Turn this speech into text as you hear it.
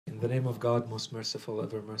In the name of God, most merciful,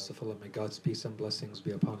 ever merciful, and may God's peace and blessings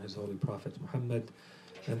be upon His holy Prophet Muhammad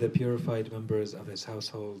and the purified members of his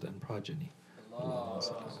household and progeny.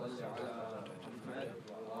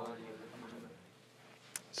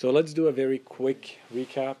 So let's do a very quick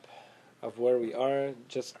recap of where we are,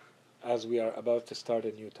 just as we are about to start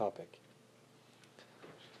a new topic.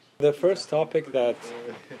 The first topic that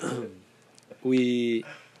we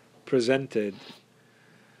presented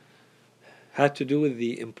had to do with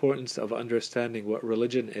the importance of understanding what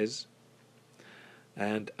religion is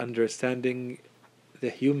and understanding the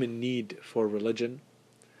human need for religion,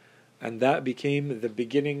 and that became the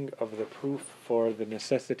beginning of the proof for the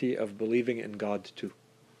necessity of believing in God too.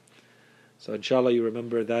 So inshallah you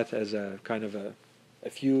remember that as a kind of a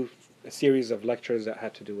series of lectures that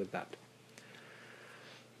had to do with that.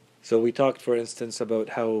 So we talked, for instance, about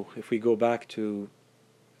how if we go back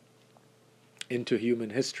into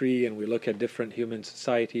human history and we look at different human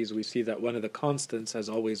societies, we see that one of the constants has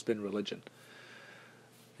always been religion.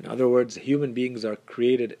 In other words, human beings are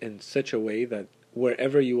created in such a way that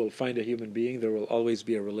wherever you will find a human being, there will always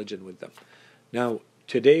be a religion with them. Now,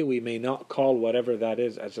 today we may not call whatever that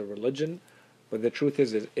is as a religion, but the truth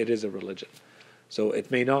is it is a religion. So it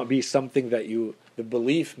may not be something that the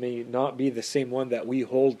belief may not be the same one that we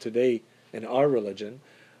hold today in our religion,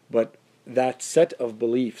 but that set of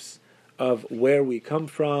beliefs of where we come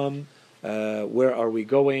from, where are we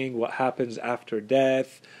going, what happens after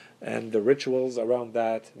death, and the rituals around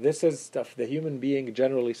that. This is stuff the human being,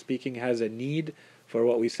 generally speaking, has a need for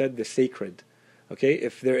what we said, the sacred. Okay,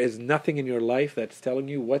 if there is nothing in your life that's telling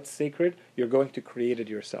you what's sacred, you're going to create it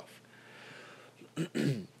yourself.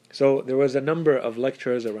 So there was a number of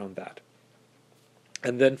lectures around that.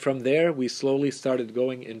 And then from there, we slowly started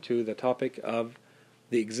going into the topic of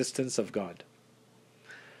the existence of God.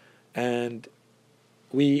 And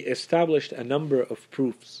we established a number of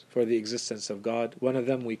proofs for the existence of God. One of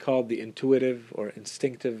them we called the intuitive or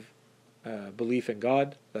instinctive belief in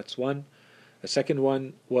God. That's one. The second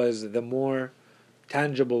one was the more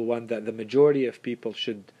tangible one that the majority of people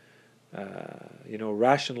should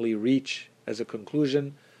rationally reach as a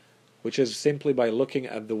conclusion, which is simply by looking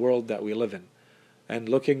at the world that we live in and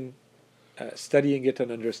studying it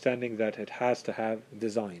and understanding that it has to have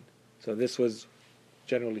design. So this was,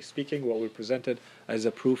 generally speaking, what we presented as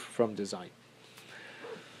a proof from design.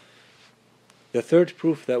 The third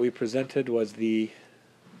proof that we presented was the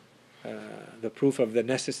proof of the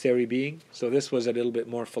necessary being. So this was a little bit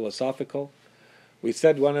more philosophical. We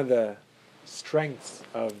said one of the strengths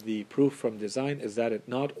of the proof from design is that it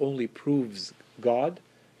not only proves God,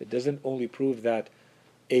 it doesn't only prove that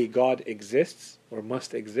a God exists or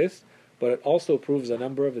must exist, but it also proves a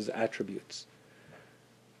number of his attributes.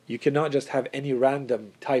 You cannot just have any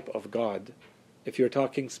random type of God if you're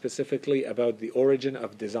talking specifically about the origin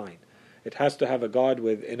of design. It has to have a God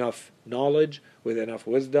with enough knowledge, with enough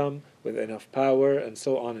wisdom, with enough power, and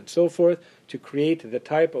so on and so forth, to create the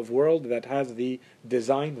type of world that has the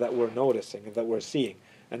design that we're noticing and that we're seeing.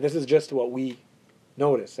 And this is just what we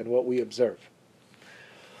notice and what we observe.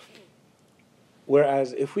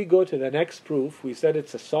 Whereas if we go to the next proof, we said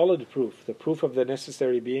it's a solid proof. The proof of the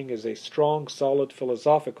necessary being is a strong, solid,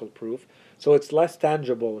 philosophical proof. So it's less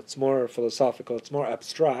tangible, it's more philosophical, it's more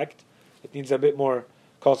abstract. It needs a bit more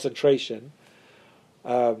concentration.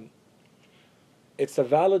 It's a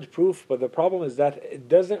valid proof, but the problem is that it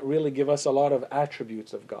doesn't really give us a lot of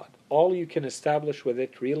attributes of God. All you can establish with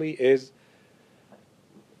it really is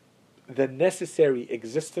the necessary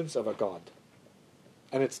existence of a God.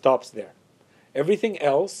 And it stops there. Everything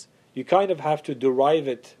else, you kind of have to derive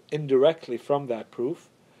it indirectly from that proof,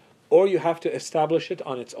 or you have to establish it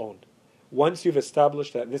on its own, once you've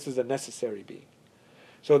established that this is a necessary being.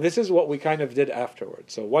 So this is what we kind of did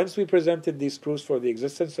afterwards. So once we presented these proofs for the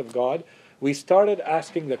existence of God, we started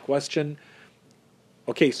asking the question,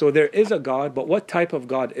 okay, so there is a God, but what type of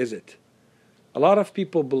God is it? A lot of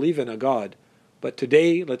people believe in a God, but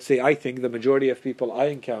today, let's say I think the majority of people I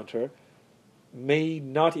encounter may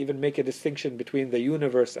not even make a distinction between the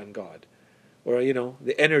universe and God, or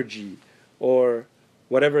the energy, or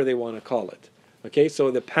whatever they want to call it. Okay, so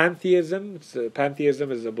the pantheism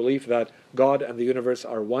is a belief that God and the universe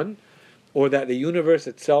are one, or that the universe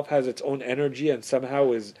itself has its own energy and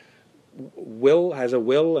somehow has a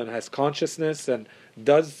will and has consciousness and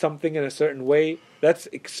does something in a certain way. That's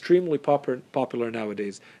extremely popular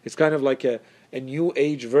nowadays. It's kind of like a new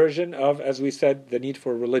age version of, as we said, the need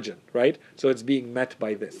for religion, right? So it's being met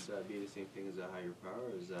by this. Would that be the same thing as a higher power,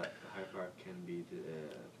 or is that a higher power can be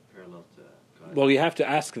parallel to God? Well, you have to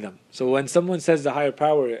ask them. So when someone says the higher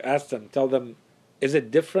power, ask them, tell them, is it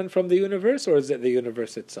different from the universe, or is it the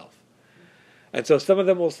universe itself? And so some of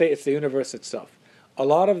them will say it's the universe itself. A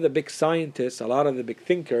lot of the big scientists, a lot of the big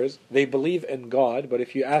thinkers, they believe in God, but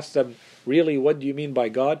if you ask them, really, what do you mean by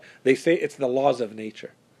God? They say it's the laws of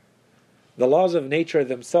nature. The laws of nature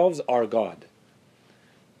themselves are God.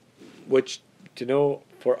 Which,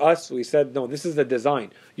 for us, we said, no, this is the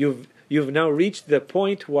design. You've now reached the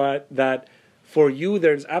point that for you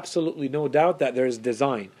there's absolutely no doubt that there's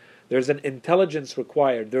design. There's an intelligence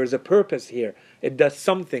required. There's a purpose here. It does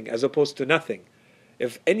something as opposed to nothing.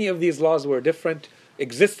 If any of these laws were different,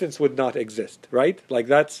 existence would not exist, right? Like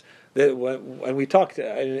and we talked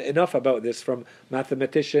enough about this from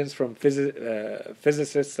mathematicians, from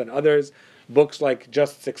physicists and others, books like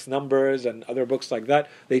Just Six Numbers and other books like that.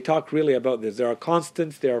 They talk really about this. There are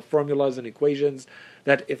constants, there are formulas and equations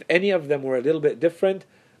that if any of them were a little bit different,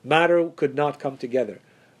 matter could not come together.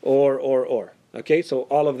 Or. Okay, so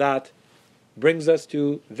all of that brings us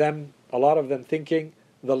to them, a lot of them thinking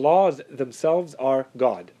the laws themselves are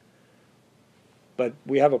God. But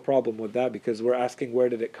we have a problem with that because we're asking, where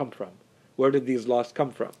did it come from? Where did these laws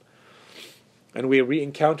come from? And we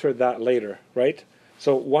re-encountered that later, right?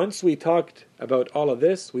 So once we talked about all of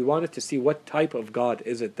this, we wanted to see what type of God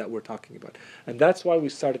is it that we're talking about. And that's why we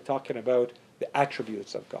started talking about the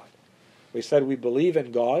attributes of God. We said we believe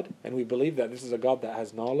in God, and we believe that this is a God that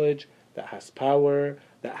has knowledge, that has power,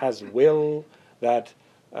 that has will,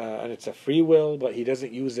 and it's a free will, but he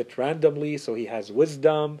doesn't use it randomly, so he has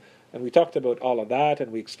wisdom. And we talked about all of that,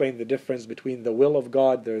 and we explained the difference between the will of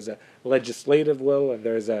God. There's a legislative will, and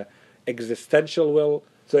there's a existential will.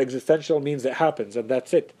 So existential means it happens, and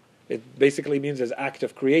that's it. It basically means it's act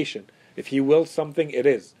of creation. If he wills something, it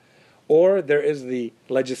is. Or there is the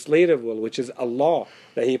legislative will, which is a law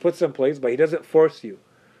that he puts in place, but he doesn't force you.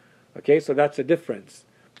 Okay, so that's a difference.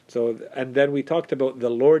 So, and then we talked about the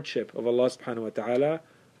lordship of Allah subhanahu wa ta'ala.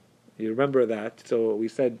 You remember that. So we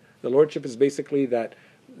said the lordship is basically that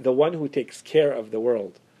the one who takes care of the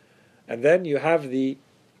world. And then you have the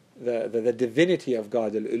divinity of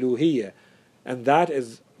God, al-uluhiyyah. And that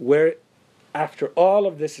is where, after all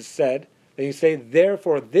of this is said, then you say,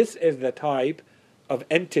 therefore this is the type of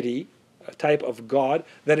entity, a type of God,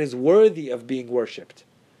 that is worthy of being worshipped.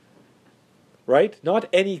 Right? Not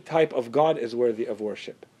any type of God is worthy of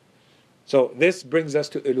worship. So this brings us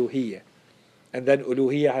to uluhiyyah. And then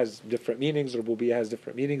uluhiyyah has different meanings, rububiyyah has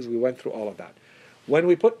different meanings. We went through all of that. When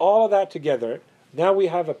we put all of that together, now we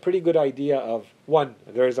have a pretty good idea of, one,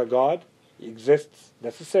 there is a God, he exists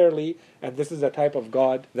necessarily, and this is the type of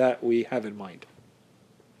God that we have in mind.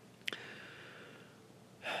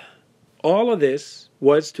 All of this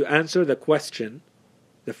was to answer the question,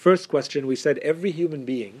 the first question. We said every human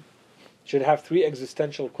being should have 3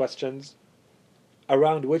 existential questions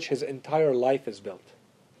around which his entire life is built.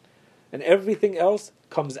 And everything else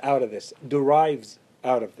comes out of this, derives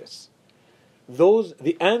out of this.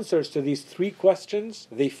 The answers to these 3 questions,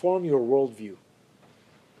 they form your worldview.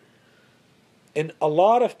 And a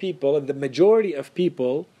lot of people, and the majority of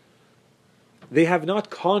people, they have not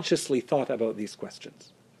consciously thought about these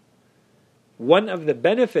questions. One of the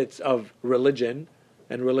benefits of religion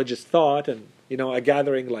and religious thought and a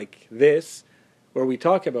gathering like this, where we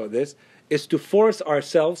talk about this, is to force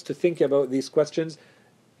ourselves to think about these questions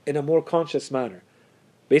in a more conscious manner.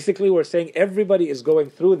 Basically, we're saying everybody is going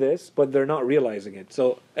through this, but they're not realizing it.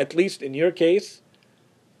 So, at least in your case,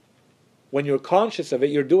 when you're conscious of it,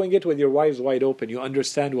 you're doing it with your eyes wide open. You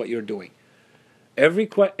understand what you're doing.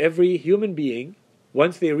 Every human being,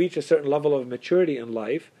 once they reach a certain level of maturity in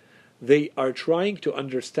life, they are trying to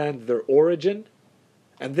understand their origin,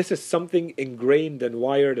 and this is something ingrained and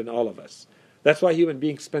wired in all of us. That's why human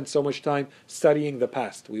beings spend so much time studying the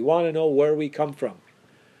past. We want to know where we come from.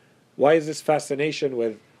 Why is this fascination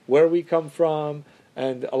with where we come from?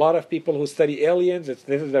 And a lot of people who study aliens, this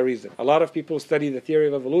is the reason. A lot of people who study the theory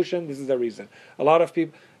of evolution, this is the reason. A lot of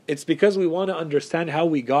people, it's because we want to understand how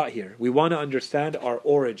we got here. We want to understand our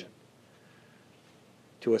origin.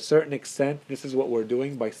 To a certain extent, this is what we're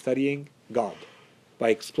doing by studying God, by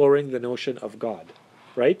exploring the notion of God.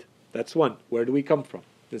 Right? That's one. Where do we come from?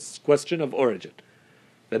 This question of origin.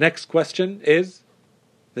 The next question is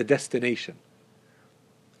the destination.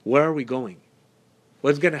 Where are we going?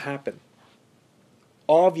 What's going to happen?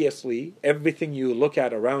 Obviously, everything you look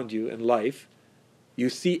at around you in life, you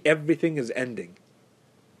see everything is ending.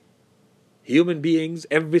 Human beings,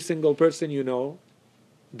 every single person you know,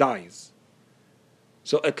 dies.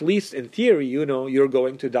 So at least in theory, you're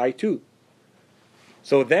going to die too.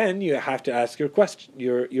 So then you have to ask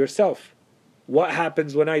yourself, what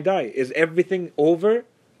happens when I die? Is everything over?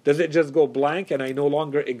 Does it just go blank and I no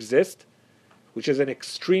longer exist? Which is an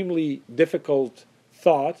extremely difficult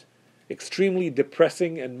thought, extremely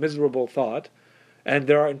depressing and miserable thought. And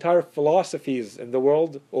there are entire philosophies in the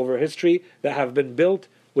world over history that have been built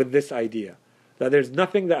with this idea, that there's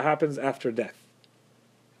nothing that happens after death.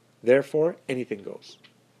 Therefore, anything goes.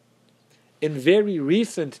 In very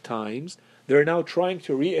recent times, they're now trying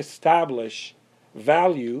to re-establish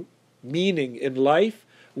value, meaning in life,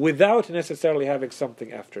 without necessarily having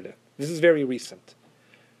something after death. This is very recent.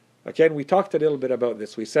 Again, we talked a little bit about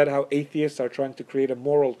this. We said how atheists are trying to create a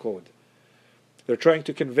moral code. They're trying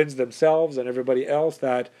to convince themselves and everybody else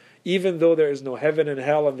that even though there is no heaven and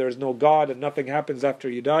hell and there is no God and nothing happens after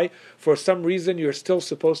you die, for some reason you're still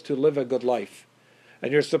supposed to live a good life.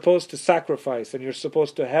 And you're supposed to sacrifice, and you're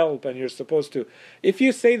supposed to help, and you're supposed to... If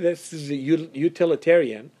you say this is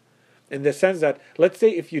utilitarian, in the sense that, let's say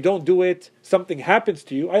if you don't do it, something happens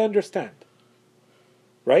to you, I understand.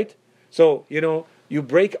 Right? So, you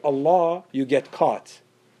break a law, you get caught.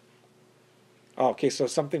 Okay, so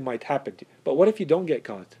something might happen to you. But what if you don't get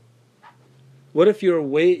caught? What if you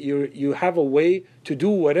have a way to do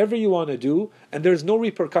whatever you want to do, and there's no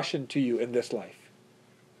repercussion to you in this life?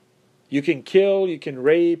 You can kill, you can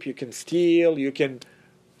rape, you can steal, you can...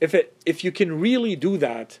 If you can really do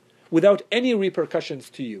that without any repercussions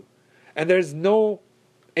to you, and there's no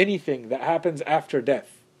anything that happens after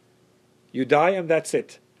death, you die and that's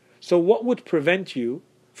it. So what would prevent you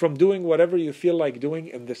from doing whatever you feel like doing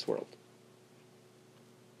in this world?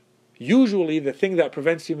 Usually the thing that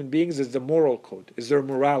prevents human beings is the moral code, is their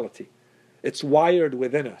morality. It's wired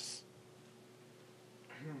within us.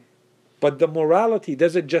 But the morality,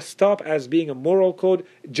 does it just stop as being a moral code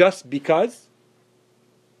just because?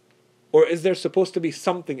 Or is there supposed to be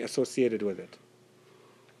something associated with it?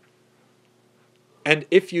 And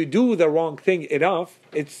if you do the wrong thing enough,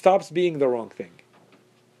 it stops being the wrong thing.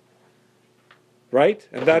 Right?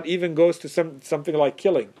 And that even goes to something like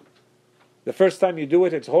killing. The first time you do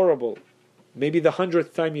it, it's horrible. Maybe the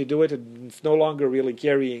 100th time you do it, it's no longer really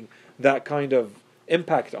carrying that kind of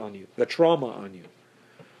impact on you, the trauma on you.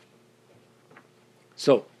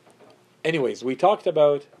 So, anyways, we talked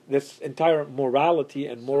about this entire morality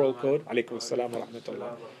and moral code. Alaykum assalam wa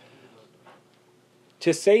rahmatullah.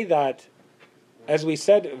 To say that, as we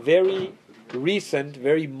said, very recent,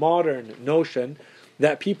 very modern notion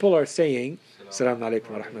that people are saying, Assalamu alaikum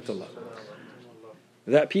wa rahmatullah,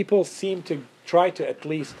 that people seem to try to at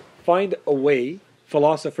least find a way,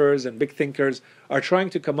 philosophers and big thinkers are trying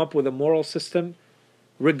to come up with a moral system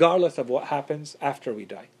regardless of what happens after we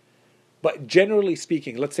die. But generally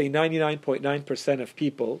speaking, let's say 99.9% of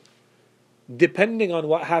people, depending on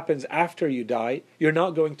what happens after you die, you're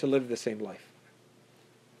not going to live the same life.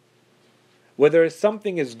 Whether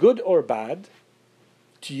something is good or bad,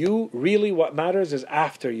 to you, really what matters is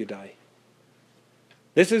after you die.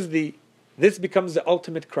 This becomes the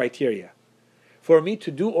ultimate criteria. For me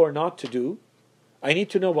to do or not to do, I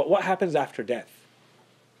need to know what happens after death.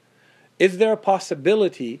 Is there a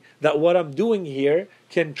possibility that what I'm doing here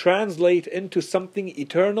can translate into something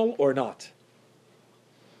eternal or not?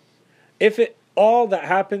 If all that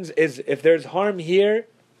happens is, if there's harm here,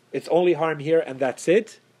 it's only harm here and that's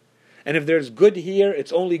it. And if there's good here,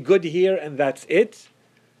 it's only good here and that's it.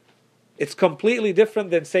 It's completely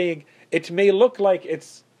different than saying, it may look like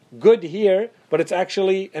it's good here, but it's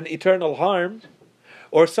actually an eternal harm.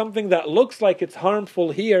 Or something that looks like it's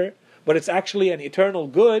harmful here, but it's actually an eternal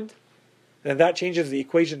good. Then that changes the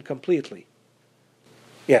equation completely.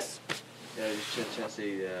 Yes? Yeah, I was just trying to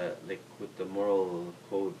say, like with the moral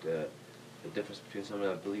code, the difference between someone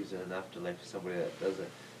that believes in an afterlife and somebody that doesn't.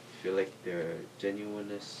 I feel like their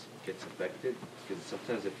genuineness gets affected, because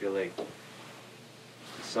sometimes I feel like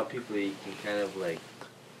some people you can kind of like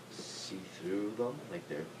see through them, like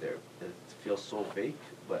it feels so fake.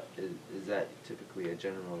 But is that typically a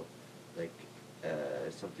general, like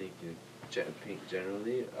something you can paint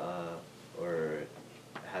generally, or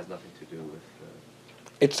has nothing to do with?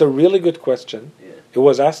 It's a really good question. Yeah. It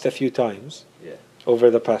was asked a few times. Yeah. Over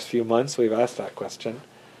the past few months, we've asked that question.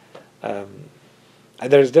 And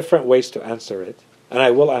there's different ways to answer it, and I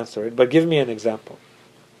will answer it. But give me an example.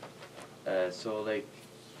 So like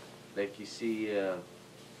you see,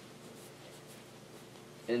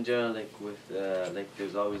 in general, like with like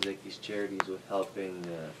there's always like these charities with helping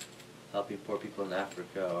poor people in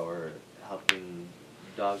Africa, or helping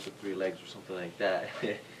dogs with 3 legs or something like that.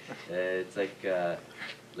 It's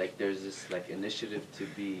like there's this like initiative to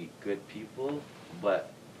be good people,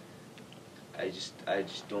 but I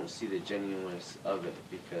just don't see the genuineness of it,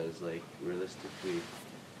 because like realistically,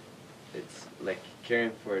 it's like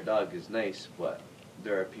caring for a dog is nice, but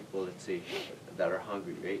there are people, let's say, that are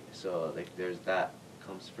hungry, right? So like there's that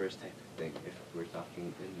comes first type of thing, if we're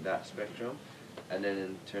talking in that spectrum. And then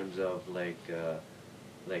in terms of like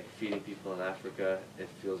like feeding people in Africa, it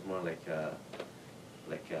feels more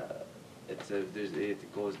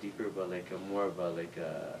it goes deeper, but like a more of a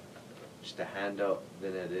just a handout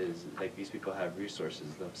than it is like these people have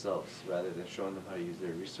resources themselves rather than showing them how to use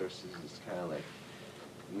their resources. It's kind of like,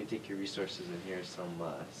 let me take your resources and here's some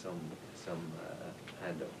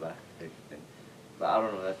handout back type thing. But I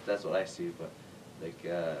don't know. That's what I see. But like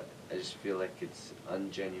I just feel like it's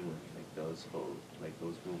ungenuine, like those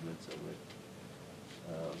movements of it.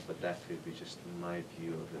 But that could be just my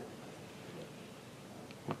view of it.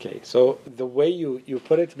 Okay, so the way you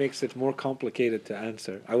put it makes it more complicated to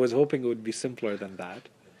answer. I was hoping it would be simpler than that.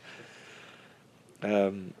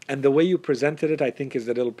 And the way you presented it, I think, is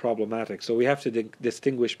a little problematic. So we have to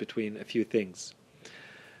distinguish between a few things.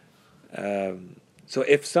 So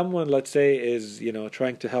if someone, let's say, is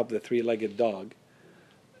trying to help the three-legged dog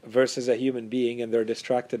versus a human being, and they're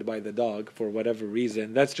distracted by the dog for whatever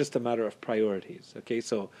reason, that's just a matter of priorities. Okay,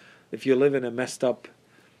 so if you live in a messed up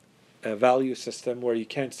value system where you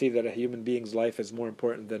can't see that a human being's life is more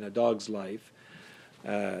important than a dog's life,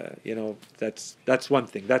 that's one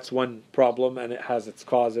thing. That's one problem, and it has its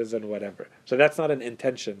causes and whatever. So that's not an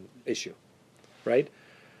intention issue, right?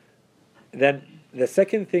 Then the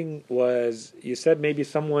second thing was, you said maybe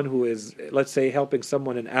someone who is, let's say, helping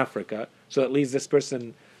someone in Africa, so at least this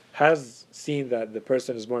person has seen that the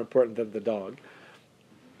person is more important than the dog.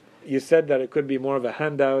 You said that it could be more of a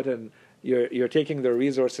handout, and you're taking their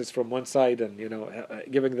resources from one side and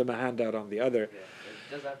giving them a handout on the other. Yeah,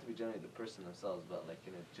 it doesn't have to be generally the person themselves, but like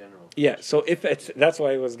in a general. Yeah, so if that's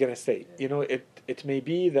what I was gonna say. Yeah. It may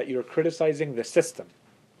be that you're criticizing the system.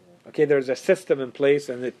 Yeah. Okay, there's a system in place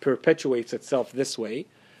and it perpetuates itself this way.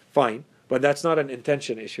 Fine, but that's not an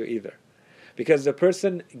intention issue either. Because the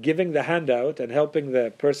person giving the handout and helping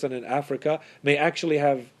the person in Africa may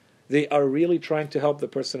actually they are really trying to help the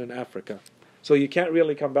person in Africa. So you can't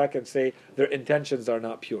really come back and say their intentions are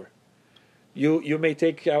not pure. You may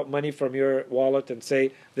take out money from your wallet and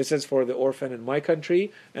say, this is for the orphan in my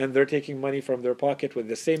country, and they're taking money from their pocket with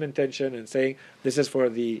the same intention and saying, this is for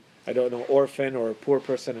the, orphan or poor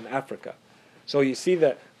person in Africa. So you see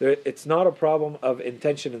that it's not a problem of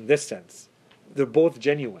intention in this sense. They're both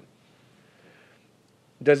genuine.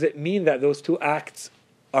 Does it mean that those two acts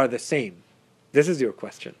are the same? This is your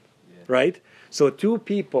question, right? So two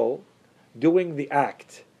people doing the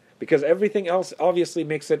act, because everything else obviously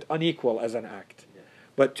makes it unequal as an act. Yeah.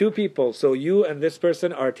 But two people, so you and this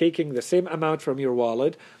person are taking the same amount from your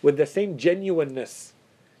wallet with the same genuineness.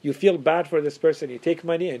 You feel bad for this person, you take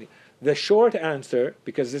money, and the short answer,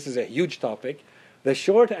 because this is a huge topic, the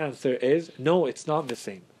short answer is, no, it's not the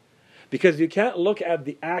same. Because you can't look at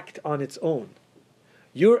the act on its own.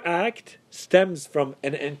 Your act stems from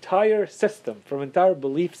an entire system, from an entire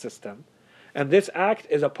belief system, and this act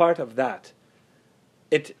is a part of that.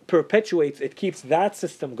 It perpetuates, it keeps that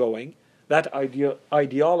system going, that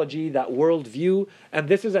ideology, that worldview, and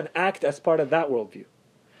this is an act as part of that worldview.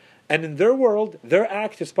 And in their world, their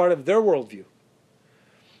act is part of their worldview.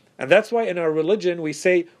 And that's why in our religion we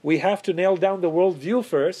say we have to nail down the worldview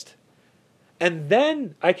first, and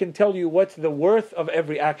then I can tell you what's the worth of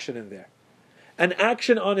every action in there. An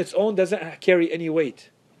action on its own doesn't carry any weight.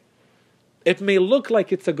 It may look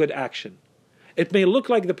like it's a good action. It may look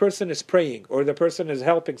like the person is praying or the person is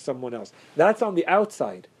helping someone else. That's on the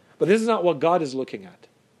outside. But this is not what God is looking at.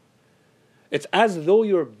 It's as though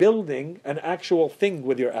you're building an actual thing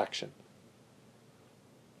with your action.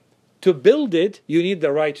 To build it, you need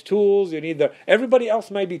the right tools. Everybody else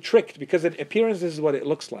might be tricked because in appearance this is what it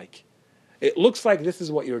looks like. It looks like this is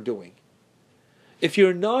what you're doing. If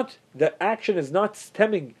the action is not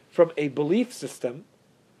stemming from a belief system,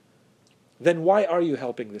 then why are you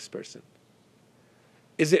helping this person?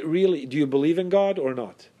 Is it really, do you believe in God or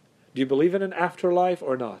not? Do you believe in an afterlife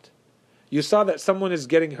or not? You saw that someone is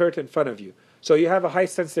getting hurt in front of you. So you have a high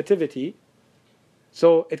sensitivity.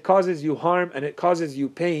 So it causes you harm and it causes you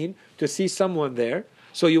pain to see someone there.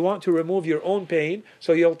 So you want to remove your own pain,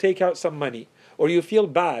 so you'll take out some money. Or you feel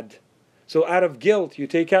bad. So out of guilt, you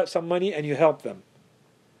take out some money and you help them.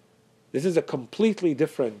 This is a completely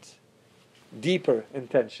different, deeper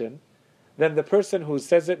intention than the person who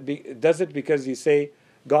does it because you say,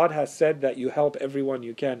 God has said that you help everyone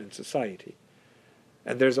you can in society.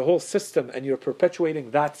 And there's a whole system and you're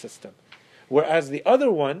perpetuating that system. Whereas the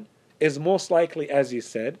other one is most likely, as you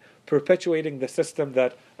said, perpetuating the system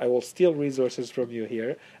that I will steal resources from you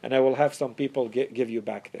here and I will have some people give you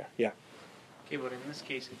back there. Yeah. Okay, but in this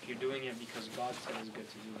case, if you're doing it because God said it's good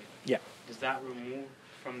to do it, yeah, does that remove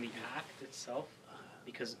from the act itself?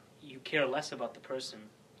 Because you care less about the person,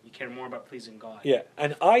 you care more about pleasing God. Yeah,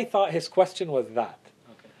 and I thought his question was that.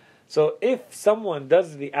 So if someone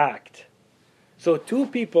does the act, so two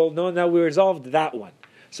people, no, now we resolved that one.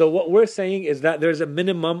 So what we're saying is that there's a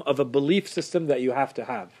minimum of a belief system that you have to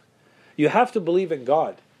have. You have to believe in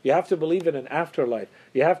God. You have to believe in an afterlife.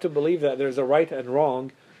 You have to believe that there's a right and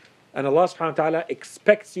wrong. And Allah subhanahu wa ta'ala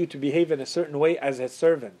expects you to behave in a certain way as His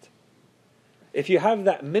servant. If you have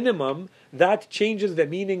that minimum, that changes the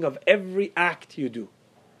meaning of every act you do.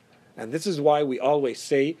 And this is why we always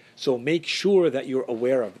say, so make sure that you're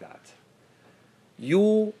aware of that.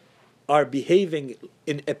 You are behaving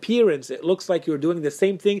in appearance, it looks like you're doing the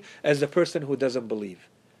same thing as the person who doesn't believe.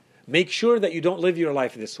 Make sure that you don't live your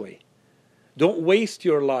life this way. Don't waste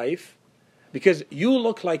your life because you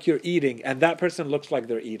look like you're eating and that person looks like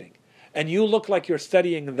they're eating. And you look like you're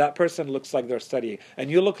studying and that person looks like they're studying. And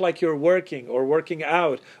you look like you're working or working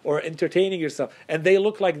out or entertaining yourself. And they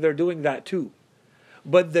look like they're doing that too.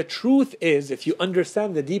 But the truth is, if you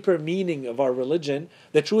understand the deeper meaning of our religion,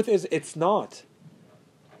 the truth is it's not.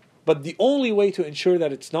 But the only way to ensure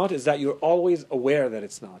that it's not is that you're always aware that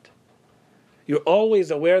it's not. You're always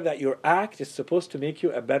aware that your act is supposed to make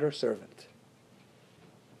you a better servant.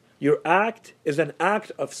 Your act is an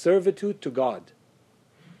act of servitude to God.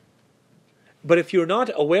 But if you're not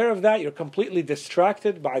aware of that, you're completely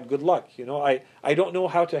distracted by good luck. I don't know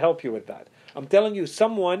how to help you with that. I'm telling you,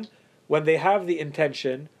 someone, when they have the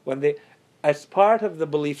intention, as part of the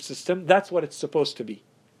belief system, that's what it's supposed to be.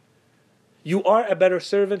 You are a better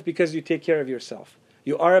servant because you take care of yourself.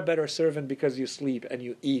 You are a better servant because you sleep and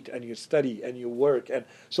you eat and you study and you work. And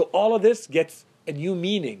so all of this gets a new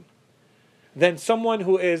meaning than someone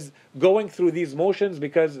who is going through these motions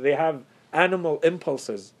because they have animal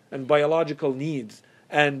impulses and biological needs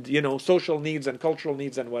and social needs and cultural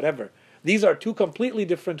needs and whatever. These are two completely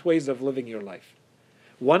different ways of living your life.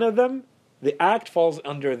 One of them, the act falls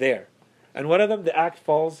under there. And one of them, the act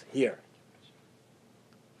falls here.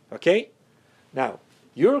 Okay? Now,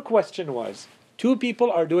 your question was, two people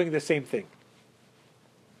are doing the same thing.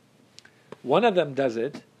 One of them does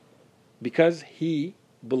it because he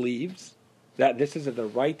believes that this is the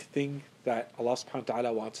right thing that Allah subhanahu wa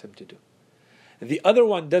ta'ala wants him to do. The other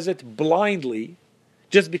one does it blindly,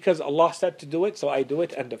 just because Allah said to do it, so I do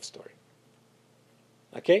it, end of story.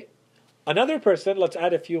 Okay? Another person, let's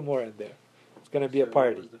add a few more in there. It's going to be a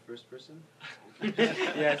party. What was the first person?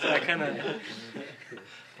 Yeah, so I kind of...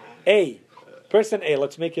 A. Person A,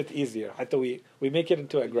 let's make it easier. I thought we make it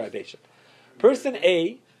into a gradation. Person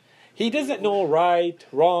A, he doesn't know right,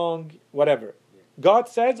 wrong, whatever. God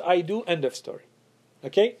says, I do, end of story.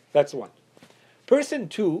 Okay? That's one. Person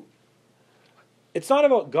 2, it's not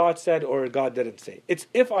about God said or God didn't say. It's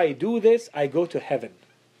if I do this, I go to heaven.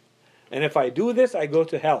 And if I do this, I go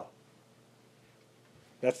to hell.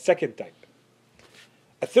 That's second type.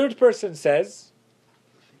 A third person says,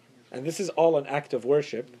 and this is all an act of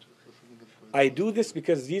worship, I do this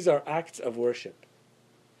because these are acts of worship.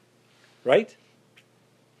 Right?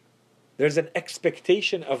 There's an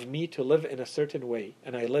expectation of me to live in a certain way,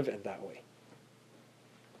 and I live in that way.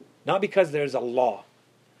 Not because there's a law,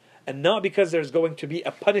 and not because there's going to be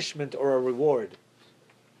a punishment or a reward.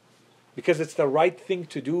 Because it's the right thing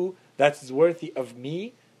to do that's worthy of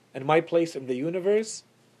me and my place in the universe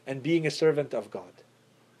and being a servant of God.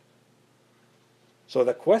 So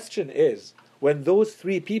the question is, when those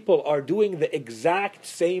three people are doing the exact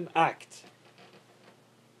same act,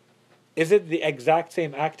 is it the exact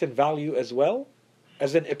same act in value as well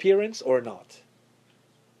as in appearance or not?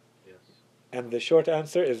 Yes. And the short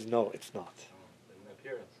answer is no, it's not. In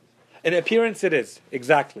appearance. In appearance it is,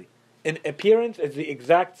 exactly. In appearance it's the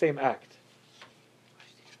exact same act.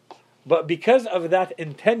 But because of that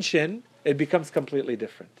intention, it becomes completely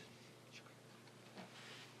different.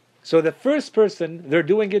 So the first person, they're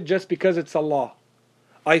doing it just because it's a law.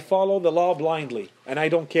 I follow the law blindly, and I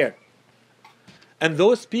don't care. And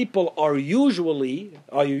those people are usually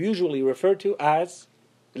referred to as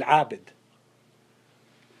al-abid.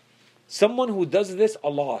 Someone who does this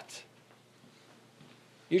a lot.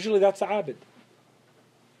 Usually that's abid.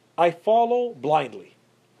 I follow blindly.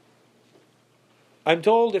 I'm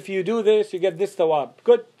told if you do this, you get this thawab.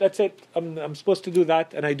 Good, that's it. I'm supposed to do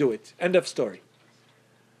that, and I do it. End of story.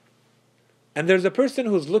 And there's a person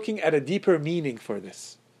who's looking at a deeper meaning for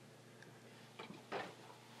this.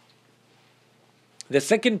 The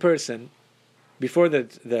second person, before the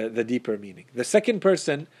deeper meaning, the second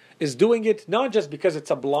person is doing it not just because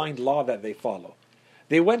it's a blind law that they follow.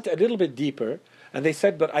 They went a little bit deeper and they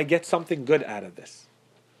said, but I get something good out of this.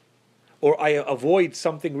 Or I avoid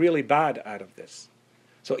something really bad out of this.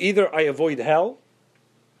 So either I avoid hell,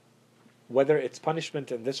 whether it's punishment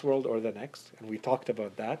in this world or the next, and we talked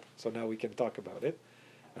about that, so now we can talk about it.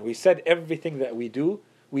 And we said everything that we do,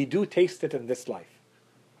 we do taste it in this life.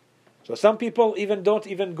 So some people don't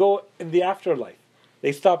even go in the afterlife.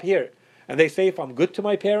 They stop here. And they say, if I'm good to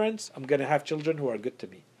my parents, I'm going to have children who are good to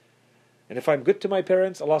me. And if I'm good to my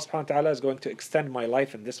parents, Allah subhanahu wa ta'ala is going to extend my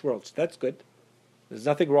life in this world. So that's good. There's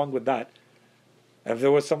nothing wrong with that. If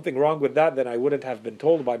there was something wrong with that, then I wouldn't have been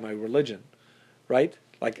told by my religion. Right?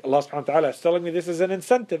 Like Allah subhanahu wa ta'ala is telling me this is an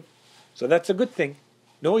incentive. So that's a good thing.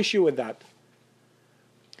 No issue with that.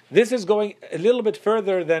 This is going a little bit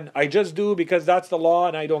further than I just do because that's the law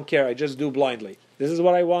and I don't care. I just do blindly. This is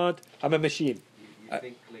what I want. I'm a machine. You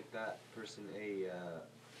think like that person A,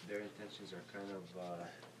 their intentions are kind of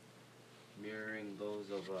mirroring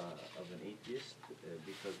those of an atheist,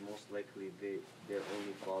 because most likely they're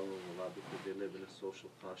only following the law because they live in a social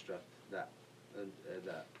construct that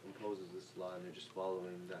imposes this law, and they're just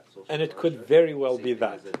following that social. And it could very well be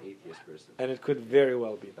that. As an atheist person. And it could very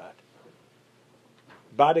well be that.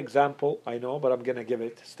 Bad example, I know, but I'm going to give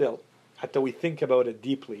it still. Hatta we think about it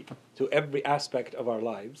deeply to every aspect of our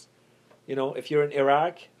lives. You know, if you're in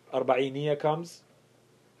Iraq, Arba'iniya comes,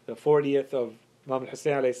 the 40th of Imam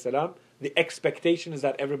al-Hussein alayhi salam, the expectation is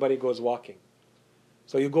that everybody goes walking.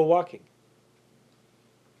 So you go walking.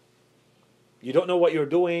 You don't know what you're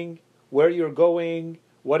doing, where you're going,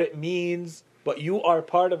 what it means, but you are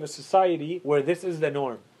part of a society where this is the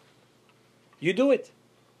norm. You do it.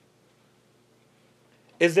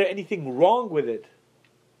 Is there anything wrong with it?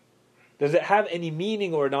 Does it have any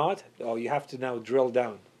meaning or not? Oh, you have to now drill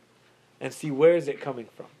down and see where is it coming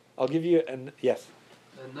from. I'll give you yes.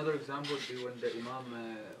 Another example would be when the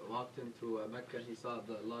Imam walked into Mecca and he saw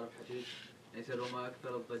a lot of Hajj. And he said, وَمَا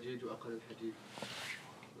أَكْثَرَ الضَّجِيجُ وَأَقَلَ الْحَجِيجُ.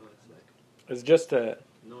 So it's just a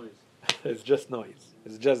noise. It's just noise.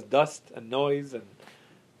 It's just dust and noise, and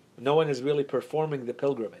no one is really performing the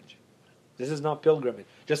pilgrimage. This is not pilgrimage.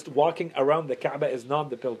 Just walking around the Kaaba is not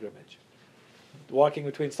the pilgrimage. Walking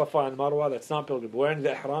between Safa and Marwa, that's not pilgrimage. Wearing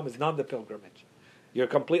the ihram is not the pilgrimage. You're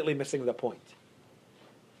completely missing the point.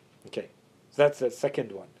 Okay, so that's the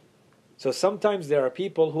second one. So sometimes there are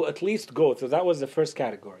people who at least go. So that was the first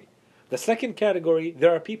category. The second category,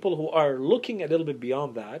 there are people who are looking a little bit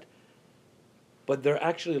beyond that, but they're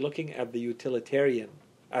actually looking at the utilitarian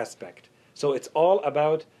aspect. So it's all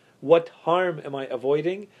about what harm am I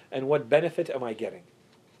avoiding and what benefit am I getting.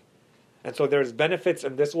 And so there's benefits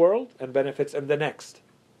in this world and benefits in the next.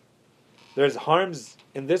 There's harms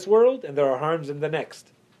in this world and there are harms in the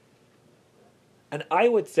next. And I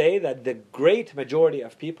would say that the great majority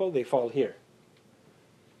of people, they fall here.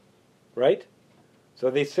 Right?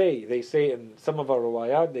 So they say in some of our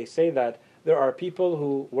riwayat, they say that there are people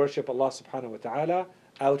who worship Allah subhanahu wa ta'ala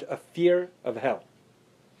out of fear of hell.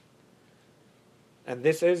 And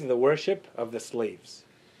this is the worship of the slaves.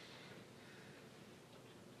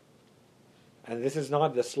 And this is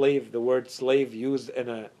not the word slave used in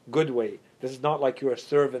a good way. This is not like you're a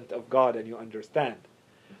servant of God and you understand.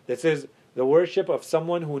 This is the worship of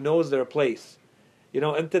someone who knows their place. You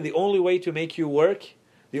know, the only way to make you work,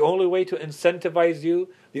 the only way to incentivize you,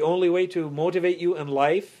 the only way to motivate you in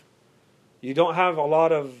life, you don't have a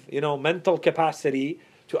lot of, mental capacity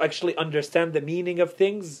to actually understand the meaning of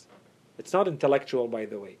things. It's not intellectual, by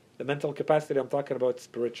the way. The mental capacity I'm talking about is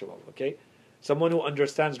spiritual, okay? Someone who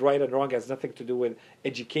understands right and wrong has nothing to do with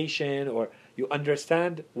education, or you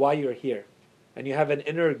understand why you're here. And you have an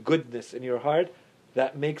inner goodness in your heart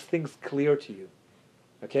that makes things clear to you.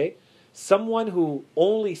 Okay? Someone who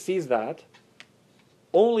only sees that,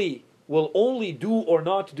 will only do or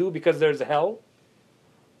not do because there's hell,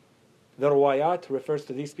 the riwayat refers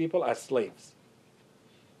to these people as slaves.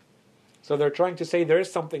 So they're trying to say there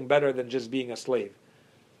is something better than just being a slave.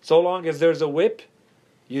 So long as there's a whip,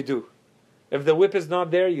 you do. If the whip is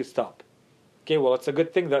not there, you stop. Okay, well, it's a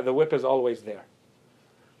good thing that the whip is always there.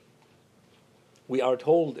 We are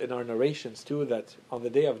told in our narrations too that on the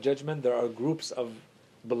Day of Judgment there are groups of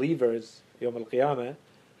believers, Yawm al-Qiyamah,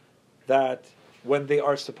 that when they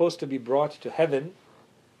are supposed to be brought to heaven,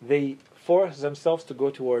 they force themselves to go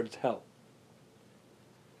towards hell.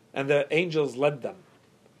 And the angels led them.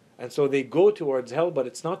 And so they go towards hell, but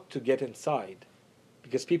it's not to get inside.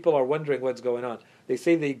 Because people are wondering what's going on. They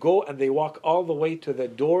say they go and they walk all the way to the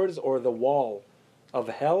doors or the wall of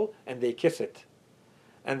hell and they kiss it.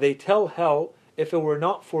 And they tell hell, if it were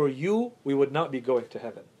not for you, we would not be going to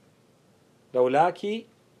heaven. لولاكِ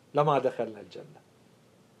لما دخلنا الجنة.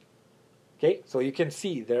 Okay, so you can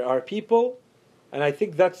see there are people, and I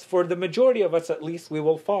think that's for the majority of us at least, we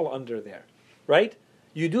will fall under there. Right?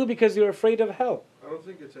 You do because you're afraid of hell. I don't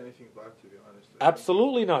think it's anything bad, to be honest.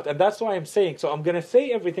 Absolutely not. And that's why I'm saying. So I'm going to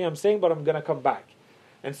say everything I'm saying, but I'm going to come back.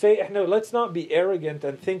 and say, no, let's not be arrogant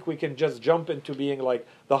and think we can just jump into being like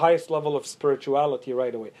the highest level of spirituality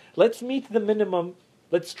right away. Let's meet the minimum.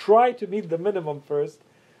 Let's try to meet the minimum first,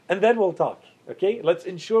 and then we'll talk. Okay? Let's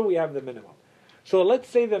ensure we have the minimum. So let's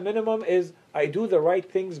say the minimum is I do the right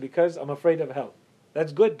things because I'm afraid of hell.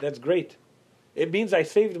 That's good. That's great. It means I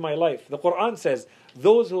saved my life. The Quran says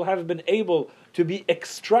those who have been able to be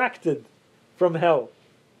extracted from hell,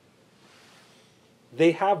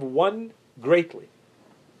 they have won greatly.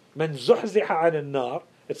 Man zuhziha 'ala nar.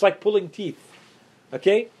 It's like pulling teeth.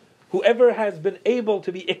 Okay? Whoever has been able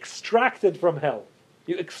to be extracted from hell,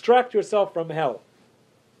 you extract yourself from hell.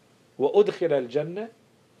 وَأُدْخِلَ الْجَنَّةِ,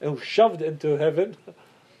 and shoved into heaven,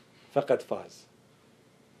 فَقَدْ فَازَ.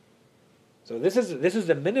 So this is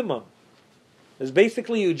the minimum. It's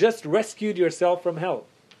basically you just rescued yourself from hell.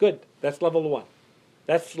 Good. That's level 1.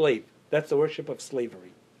 That's slave. That's the worship of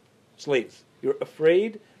slavery. Slaves. You're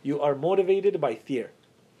afraid. You are motivated by fear.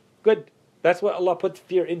 Good. That's why Allah put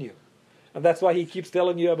fear in you. And that's why He keeps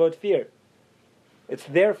telling you about fear. It's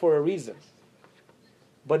there for a reason.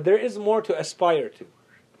 But there is more to aspire to.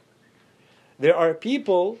 There are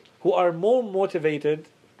people who are more motivated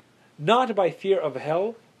not by fear of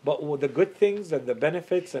hell, but with the good things and the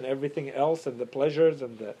benefits and everything else and the pleasures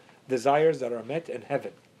and the desires that are met in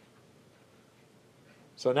heaven.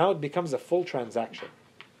 So now it becomes a full transaction.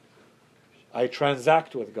 I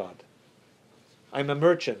transact with God. I'm a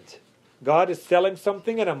merchant. God is selling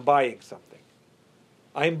something and I'm buying something.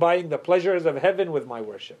 I'm buying the pleasures of heaven with my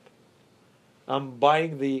worship. I'm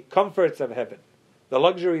buying the comforts of heaven, the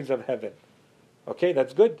luxuries of heaven. Okay,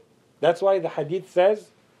 that's good. That's why the hadith says,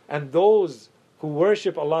 and those who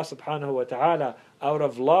worship Allah subhanahu wa ta'ala out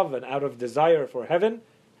of love and out of desire for heaven,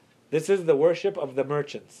 this is the worship of the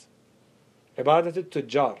merchants. Ibadat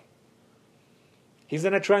al-tujjar. He's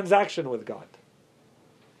in a transaction with God.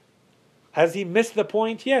 Has he missed the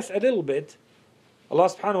point? Yes, a little bit. Allah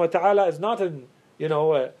subhanahu wa ta'ala is not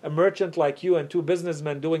a merchant like you and two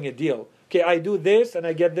businessmen doing a deal. Okay, I do this and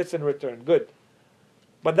I get this in return. Good.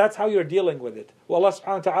 But that's how you're dealing with it. Well, Allah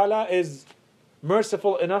subhanahu wa ta'ala is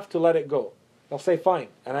merciful enough to let it go. They'll say, fine,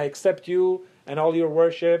 and I accept you and all your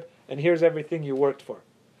worship, and here's everything you worked for.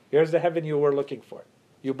 Here's the heaven you were looking for.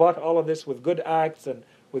 You bought all of this with good acts and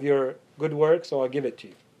with your good work, so I'll give it to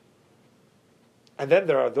you. And then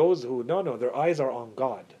there are those who, no, their eyes are on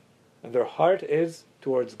God, and their heart is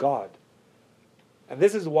towards God. And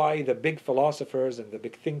this is why the big philosophers and the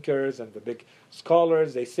big thinkers and the big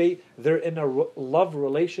scholars, they say they're in a love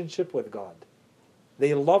relationship with God.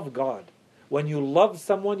 They love God. When you love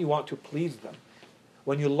someone, you want to please them.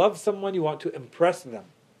 When you love someone, you want to impress them.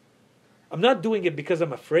 I'm not doing it because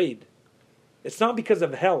I'm afraid. It's not because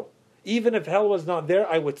of hell. Even if hell was not there,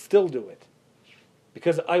 I would still do it.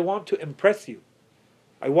 Because I want to impress you.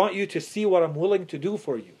 I want you to see what I'm willing to do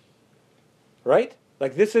for you. Right?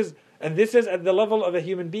 Like this is at the level of a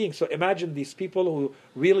human being. So imagine these people who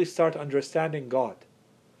really start understanding God.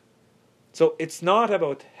 So it's not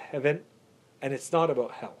about heaven and it's not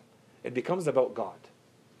about hell. It becomes about God.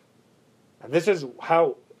 And this is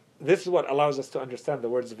what allows us to understand the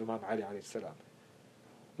words of Imam Ali alayhi salam.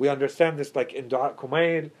 We understand this like in Dua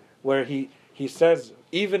Kumail, where he says,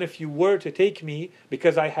 even if you were to take me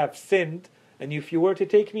because I have sinned, and if you were to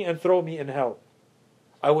take me and throw me in hell,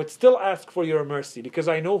 I would still ask for your mercy because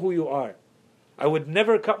I know who you are. I would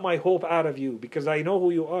never cut my hope out of you because I know who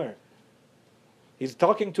you are. He's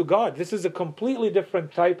talking to God. This is a completely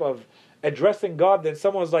different type of addressing God than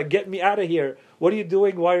someone's like, get me out of here. What are you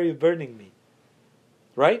doing? Why are you burning me?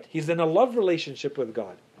 Right? He's in a love relationship with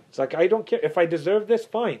God. It's like, I don't care. If I deserve this,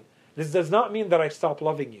 fine. This does not mean that I stop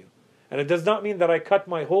loving you. And it does not mean that I cut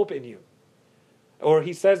my hope in you. Or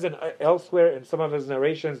he says elsewhere in some of his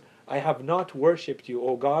narrations, I have not worshipped you,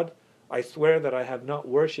 O God. I swear that I have not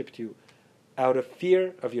worshipped you out of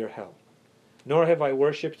fear of your hell. Nor have I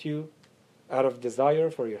worshipped you out of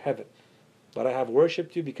desire for your heaven. But I have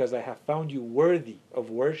worshipped you because I have found you worthy of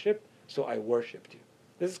worship, so I worshipped you.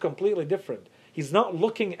 This is completely different. He's not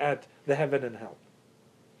looking at the heaven and hell.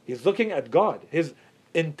 He's looking at God. His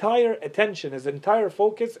entire attention, his entire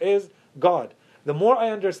focus is God. The more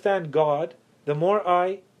I understand God, the more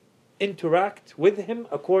I interact with Him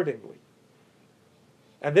accordingly.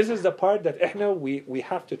 And this is the part that we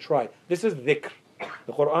have to try. This is dhikr.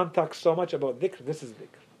 The Quran talks so much about dhikr. This is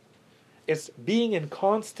dhikr. It's being in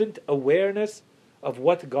constant awareness of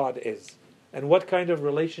what God is and what kind of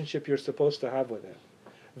relationship you're supposed to have with Him.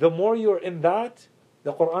 The more you're in that,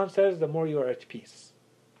 the Quran says, the more you are at peace.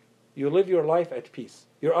 You live your life at peace.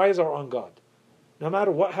 Your eyes are on God. No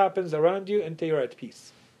matter what happens around you, until you're at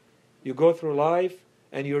peace. You go through life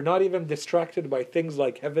and you're not even distracted by things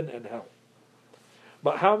like heaven and hell.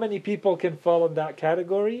 But how many people can fall in that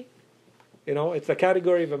category? You know, it's the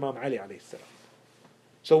category of Imam Ali alayhi salam.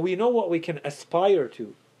 So we know what we can aspire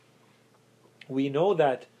to. We know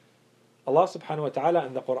that Allah subhanahu wa ta'ala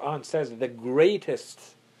in the Quran says the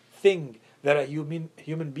greatest thing that a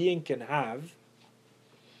human being can have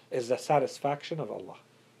is the satisfaction of Allah.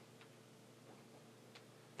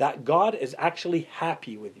 That God is actually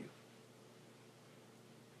happy with you.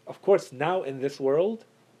 Of course, now in this world,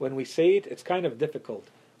 when we say it, it's kind of difficult.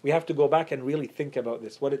 We have to go back and really think about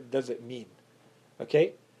this. Does it mean?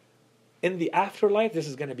 Okay? In the afterlife, this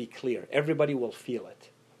is going to be clear. Everybody will feel it.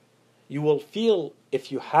 You will feel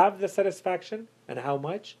if you have the satisfaction and how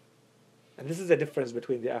much. And this is the difference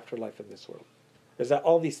between the afterlife and this world. Is that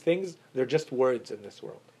all these things, they're just words in this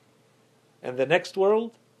world. And the next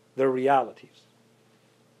world, they're realities.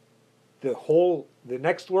 The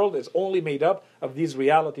next world is only made up of these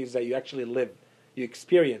realities that you actually live. You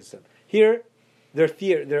experience them. Here,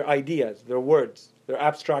 they're ideas, they're words, they're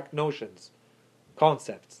abstract notions,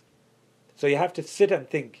 concepts. So you have to sit and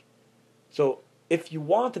think. So if you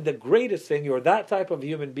want the greatest thing, you're that type of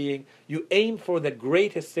human being, you aim for the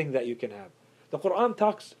greatest thing that you can have. The Quran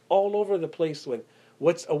talks all over the place with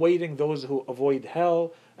what's awaiting those who avoid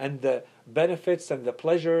hell, and the benefits and the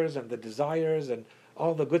pleasures and the desires and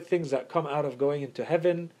all the good things that come out of going into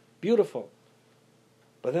heaven. Beautiful.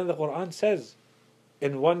 But then the Quran says,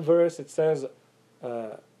 in one verse it says,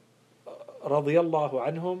 رَضِيَ اللَّهُ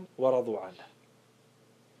عَنْهُمْ وَرَضُوا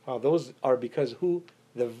عَنْهُ. Those are because who?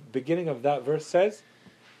 The beginning of that verse says,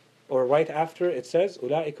 or right after it says,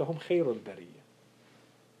 أُولَٰئِكَ هُمْ خَيْرُ الْبَرِيَّةِ.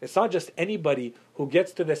 It's not just anybody who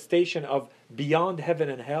gets to the station of beyond heaven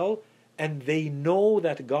and hell and they know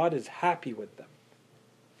that God is happy with them.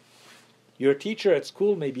 Your teacher at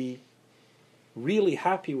school may be really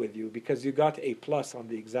happy with you because you got A+ on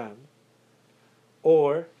the exam.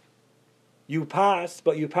 Or you passed,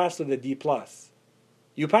 but you passed with a D+.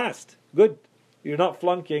 You passed. Good. You're not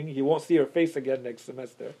flunking. He won't see your face again next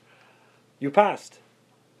semester. You passed.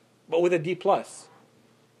 But with a D+.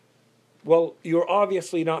 Well, you're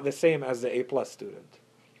obviously not the same as the A+ student.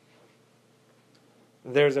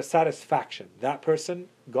 There's a satisfaction. That person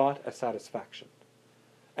got a satisfaction.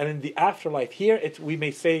 And in the afterlife, here we may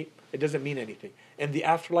say it doesn't mean anything. In the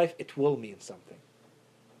afterlife, it will mean something.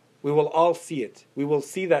 We will all see it. We will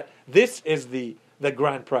see that this is the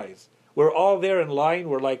grand prize. We're all there in line.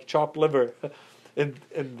 We're like chopped liver in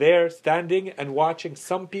there standing and watching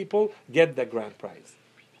some people get the grand prize.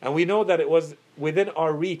 And we know that it was within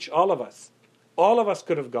our reach, all of us. All of us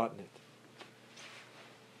could have gotten it.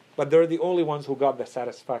 But they're the only ones who got the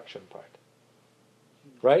satisfaction part.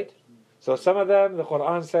 Right? So some of them, the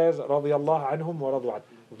Quran says, رَضِيَ اللَّهُ عَنْهُمْ وَرَضُوا عَنْهُ.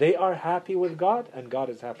 They are happy with God and God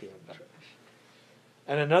is happy with them.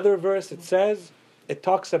 And another verse it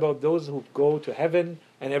talks about those who go to heaven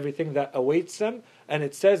and everything that awaits them. And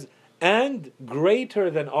it says, and greater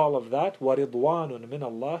than all of that, وَرِضْوَانٌ مِّنَ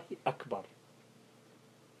اللَّهِ أَكْبَرُ.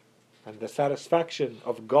 And the satisfaction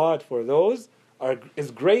of God for those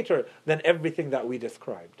is greater than everything that we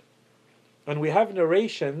described. And we have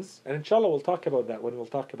narrations, and inshallah we'll talk about that when we'll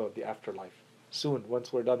talk about the afterlife soon,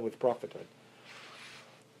 once we're done with prophethood.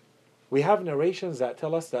 We have narrations that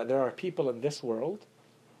tell us that there are people in this world,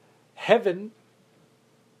 heaven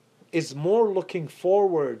is more looking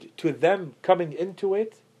forward to them coming into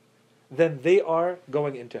it than they are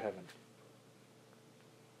going into heaven.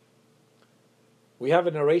 We have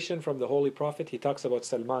a narration from the Holy Prophet. He talks about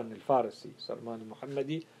Salman al-Farisi, Salman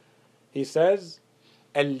al-Muhammadi. He says,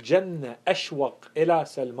 الجنة أشوق إلى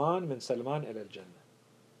سلمان من سلمان إلى الجنة.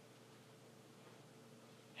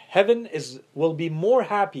 Heaven will be more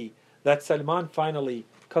happy that Salman finally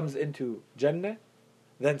comes into Jannah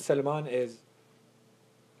than Salman is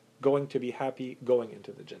going to be happy going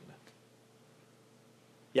into the Jannah.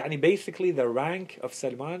 Yani basically the rank of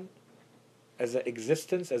Salman as an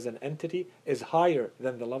existence, as an entity, is higher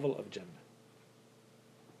than the level of Jannah.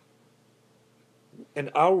 In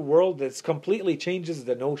our world, this completely changes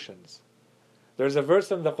the notions. There's a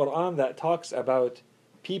verse in the Quran that talks about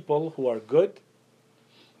people who are good,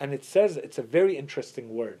 and it says, it's a very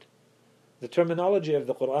interesting word. The terminology of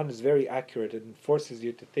the Quran is very accurate and forces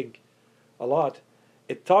you to think a lot.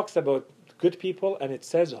 It talks about good people and it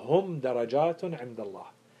says, hum darajatun indallah.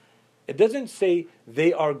 It doesn't say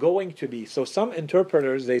they are going to be. So some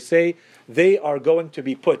interpreters, they say they are going to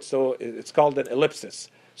be put. So it's called an ellipsis.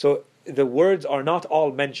 So the words are not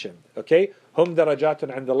all mentioned. Okay? Hum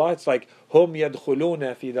darajatun indallah. It's like hum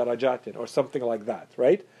yadkhuluna fi darajatin or something like that.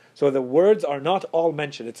 Right? So the words are not all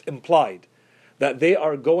mentioned. It's implied that they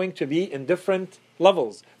are going to be in different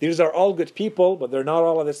levels. These are all good people, but they're not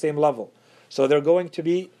all at the same level. So they're going to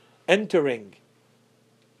be entering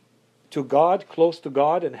to God, close to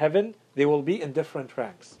God in heaven, they will be in different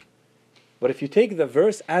ranks. But if you take the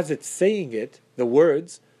verse as it's saying it, the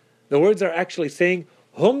words are actually saying,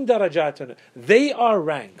 Hum darajatun. They are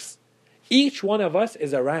ranks. Each one of us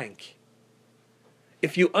is a rank.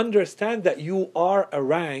 If you understand that you are a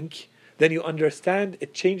rank, then you understand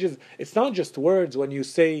it changes. It's not just words when you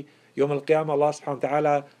say, Yawm al-Qiyamah, Allah subhanahu wa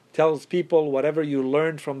ta'ala tells people whatever you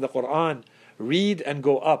learned from the Quran, read and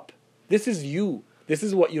go up. This is you. This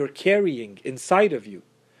is what you're carrying inside of you.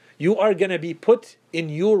 You are going to be put in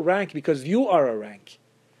your rank because you are a rank.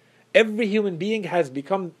 Every human being has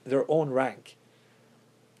become their own rank.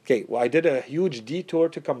 Okay, well, I did a huge detour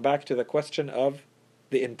to come back to the question of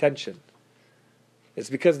the intention. It's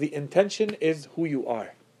because the intention is who you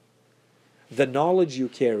are. The knowledge you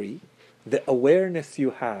carry, the awareness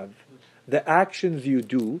you have, the actions you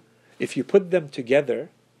do, if you put them together,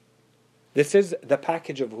 this is the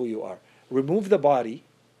package of who you are. Remove the body,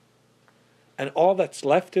 and all that's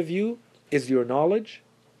left of you is your knowledge,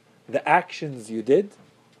 the actions you did,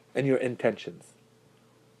 and your intentions.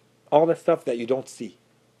 All the stuff that you don't see.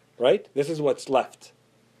 Right? This is what's left.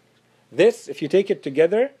 This, if you take it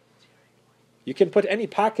together, you can put any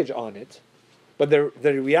package on it, but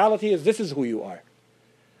the reality is this is who you are.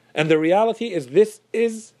 And the reality is this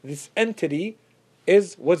entity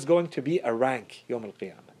is what's going to be a rank, Yawm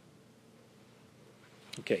al-Qiyamah.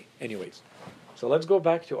 Okay, anyways. So let's go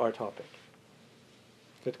back to our topic.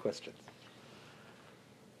 Good questions.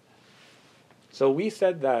 So we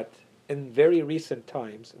said that in very recent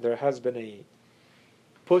times, there has been a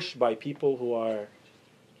push by people who are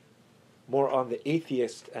more on the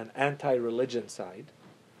atheist and anti-religion side,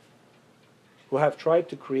 who have tried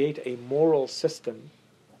to create a moral system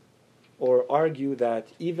or argue that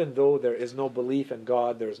even though there is no belief in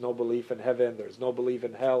God, there is no belief in heaven, there is no belief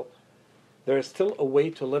in hell, there is still a way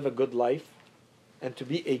to live a good life and to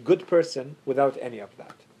be a good person without any of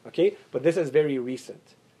that. Okay? But this is very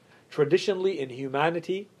recent. Traditionally in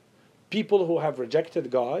humanity, people who have rejected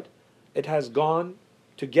God, it has gone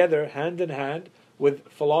together hand in hand with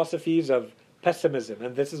philosophies of pessimism,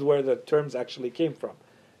 and this is where the terms actually came from.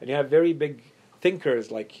 And you have very big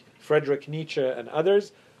thinkers like Friedrich Nietzsche and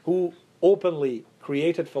others who openly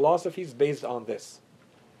created philosophies based on this.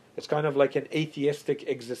 It's kind of like an atheistic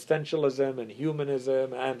existentialism and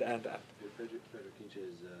humanism and. Friedrich Nietzsche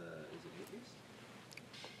is an atheist?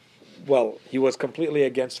 Well, he was completely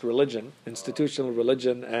against religion, institutional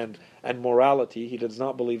religion and morality. He does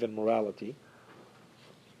not believe in morality.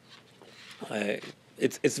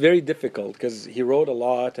 It's very difficult because he wrote a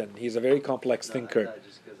lot and he's a very complex thinker. I thought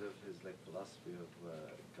just because of his philosophy of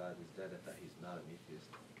God is dead, I thought he's not an atheist.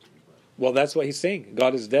 Well, that's what he's saying.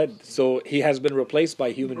 God is dead, so he has been replaced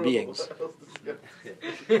by human beings. No,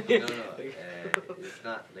 it's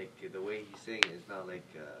not like the way he's saying it is not like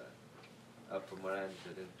from what I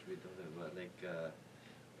didn't read the whole thing, but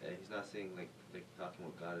he's not saying like talking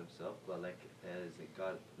about God himself, but as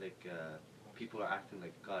God people are acting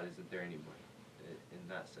like God isn't there anymore. In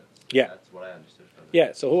that sense. Yeah. That's what I understood from it.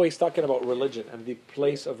 Yeah, so Huwa is talking about religion and the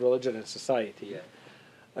place of religion in society.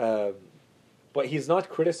 Yeah. But he's not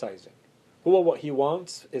criticizing. Huwa, what he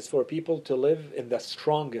wants is for people to live in the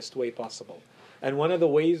strongest way possible. And one of the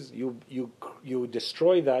ways you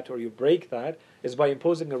destroy that or you break that is by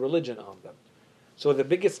imposing a religion on them. So the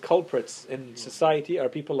biggest culprits in society are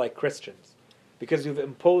people like Christians. Because you've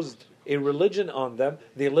imposed a religion on them,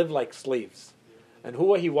 they live like slaves. And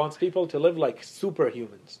Huwa, he wants people to live like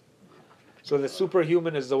superhumans. So the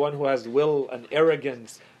superhuman is the one who has will and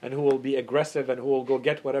arrogance and who will be aggressive and who will go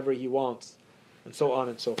get whatever he wants and so on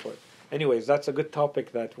and so forth. Anyways, that's a good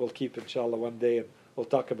topic that we'll keep inshallah one day, and we'll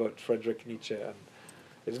talk about Friedrich Nietzsche. And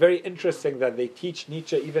it's very interesting that they teach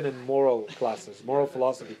Nietzsche even in moral classes, moral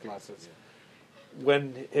philosophy classes,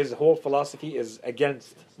 when his whole philosophy is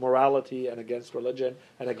against morality and against religion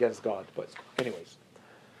and against God. But anyways.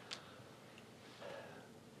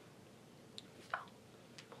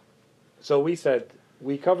 So we said,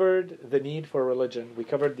 we covered the need for religion, we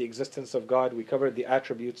covered the existence of God, we covered the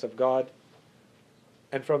attributes of God,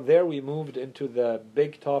 and from there we moved into the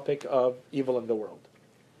big topic of evil in the world.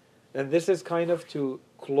 And this is kind of to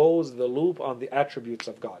close the loop on the attributes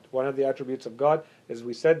of God. One of the attributes of God is,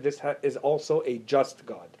 we said, this is also a just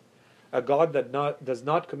God. A God that does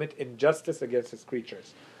not commit injustice against his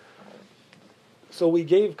creatures. So we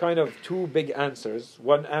gave kind of two big answers.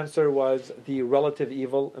 One answer was the relative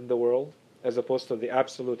evil in the world, as opposed to the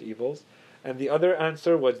absolute evils. And the other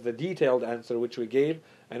answer was the detailed answer, which we gave,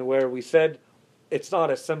 and where we said, it's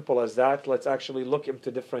not as simple as that. Let's actually look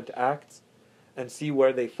into different acts and see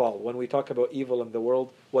where they fall. When we talk about evil in the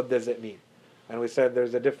world, what does it mean? And we said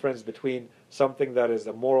there's a difference between something that is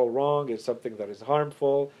a moral wrong and something that is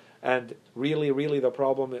harmful. And really the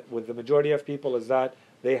problem with the majority of people is that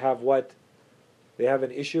they have what? They have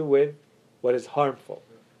an issue with what is harmful.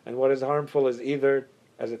 And what is harmful is either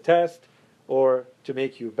as a test, or to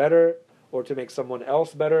make you better, or to make someone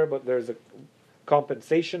else better, but there's a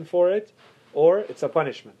compensation for it, or it's a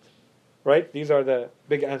punishment. Right? These are the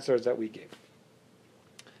big answers that we gave.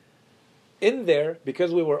 In there,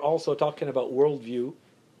 because we were also talking about worldview,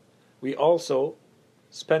 we also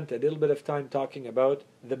spent a little bit of time talking about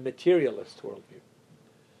the materialist worldview.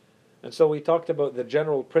 And so we talked about the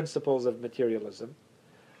general principles of materialism.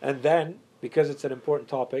 And then, because it's an important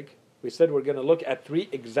topic, we said we're going to look at 3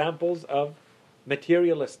 examples of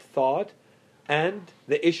materialist thought and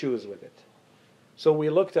the issues with it. So we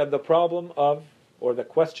looked at the problem of, or the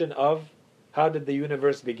question of, how did the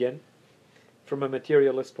universe begin from a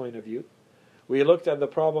materialist point of view? We looked at the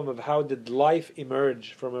problem of how did life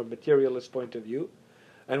emerge from a materialist point of view.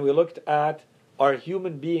 And we looked at, are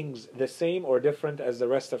human beings the same or different as the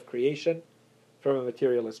rest of creation from a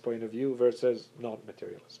materialist point of view versus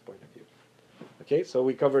non-materialist point of view. Okay, so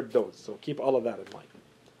we covered those. So keep all of that in mind.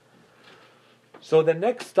 So the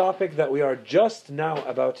next topic that we are just now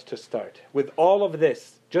about to start, with all of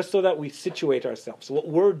this, just so that we situate ourselves, what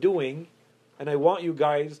we're doing, and I want you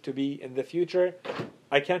guys to be in the future,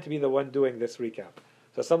 I can't be the one doing this recap.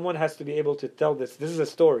 So someone has to be able to tell this. This is a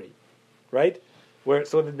story, right?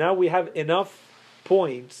 So that now we have enough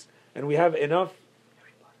points and we have enough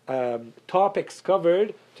topics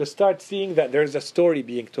covered to start seeing that there's a story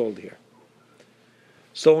being told here.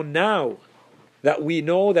 So now that we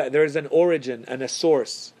know that there's an origin and a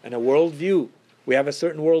source and a worldview, we have a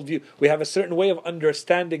certain worldview, we have a certain way of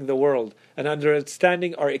understanding the world and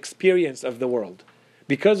understanding our experience of the world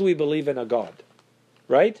because we believe in a God,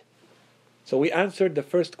 right? So we answered the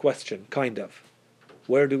first question, kind of.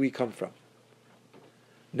 Where do we come from?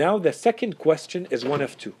 Now the second question is one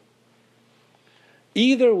of 2.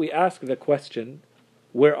 Either we ask the question,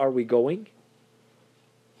 where are we going?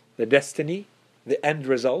 The destiny, the end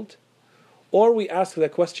result. Or we ask the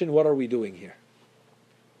question, what are we doing here?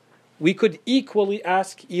 We could equally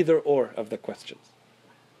ask either or of the questions.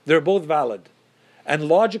 They're both valid. And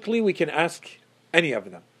logically we can ask any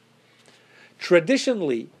of them.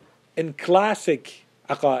 Traditionally, in classic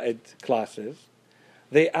aqa'id classes,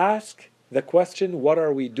 they ask the question, what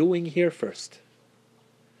are we doing here first?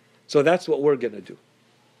 So that's what we're going to do.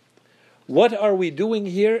 What are we doing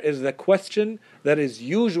here is the question that is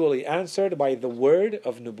usually answered by the word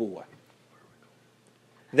of nubuwah.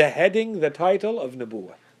 The heading, the title of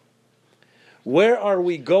nubuwah. Where are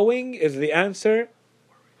we going is the answer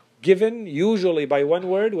given usually by one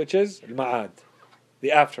word, which is ma'ad,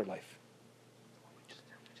 the afterlife.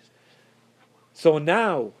 So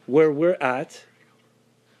now, where we're at,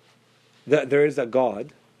 that there is a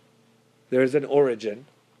God, there is an origin,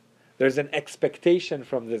 there's an expectation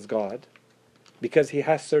from this God, because He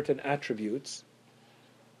has certain attributes.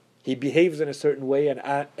 He behaves in a certain way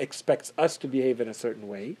and expects us to behave in a certain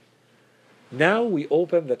way. Now we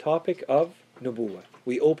open the topic of nubuwah.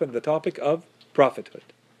 We open the topic of prophethood.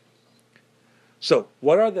 So,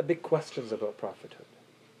 what are the big questions about prophethood?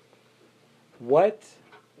 What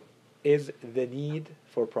is the need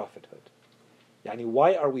for prophethood? Yani,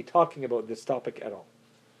 why are we talking about this topic at all?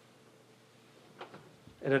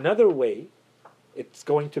 In another way, it's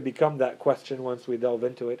going to become that question once we delve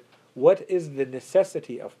into it. What is the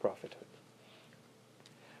necessity of prophethood?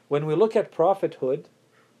 When we look at prophethood,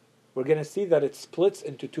 we're going to see that it splits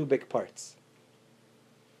into 2 big parts.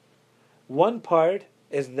 One part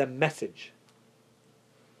is the message,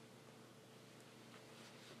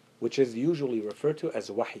 which is usually referred to as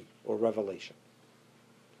wahi or revelation.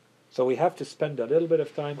 So we have to spend a little bit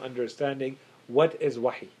of time understanding what is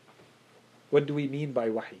wahi. What do we mean by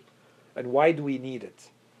wahi? And why do we need it?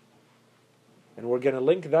 And we're going to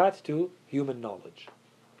link that to human knowledge.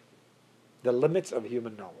 The limits of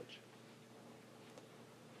human knowledge.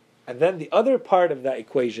 And then the other part of that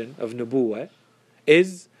equation of nubuwah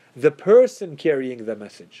is the person carrying the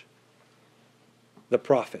message. The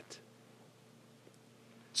prophet.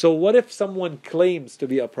 So what if someone claims to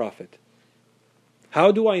be a prophet?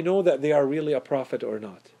 How do I know that they are really a prophet or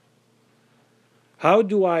not?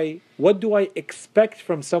 What do I expect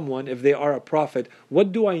from someone if they are a prophet?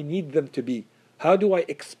 What do I need them to be? How do I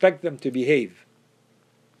expect them to behave?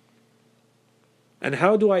 And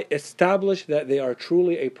how do I establish that they are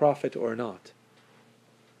truly a prophet or not?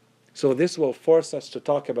 So this will force us to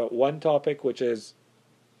talk about one topic, which is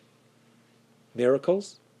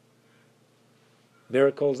miracles.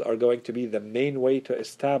 Miracles are going to be the main way to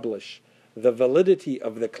establish the validity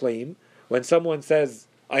of the claim, When someone says,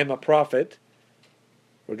 I'm a prophet,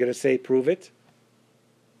 we're going to say, prove it.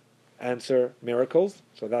 Answer, miracles.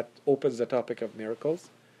 So that opens the topic of miracles.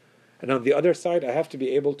 And on the other side, I have to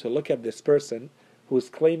be able to look at this person who is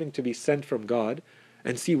claiming to be sent from God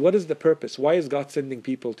and see what is the purpose. Why is God sending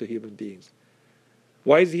people to human beings?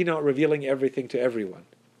 Why is He not revealing everything to everyone?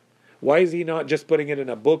 Why is He not just putting it in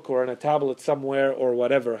a book or in a tablet somewhere or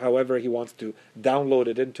whatever, however He wants to download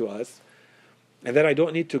it into us? And then I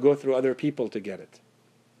don't need to go through other people to get it.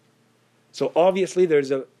 So obviously there's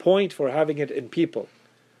a point for having it in people.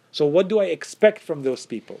 So what do I expect from those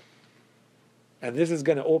people? And this is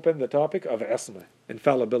going to open the topic of isma,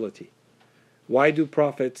 infallibility. Why do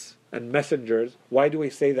prophets and messengers, why do we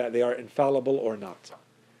say that they are infallible or not?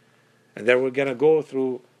 And then we're going to go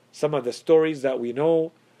through some of the stories that we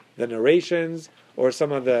know, the narrations, or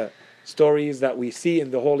some of the stories that we see in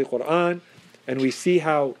the Holy Quran, and we see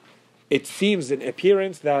how it seems in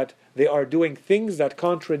appearance that they are doing things that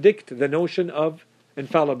contradict the notion of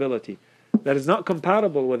infallibility, that is not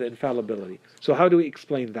compatible with infallibility. So how do we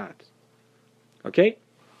explain that? Okay?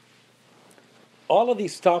 All of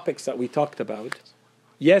these topics that we talked about,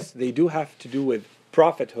 yes, they do have to do with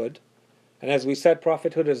prophethood. And as we said,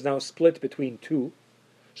 prophethood is now split between two.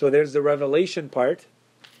 So there's the revelation part.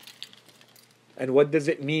 And what does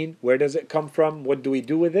it mean? Where does it come from? What do we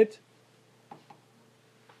do with it?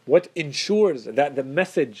 What ensures that the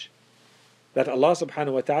message that Allah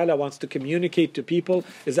subhanahu wa ta'ala wants to communicate to people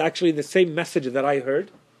is actually the same message that I heard?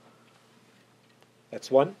 That's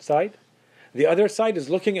one side. The other side is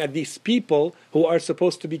looking at these people who are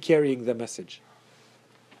supposed to be carrying the message,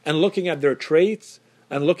 and looking at their traits,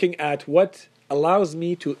 and looking at what allows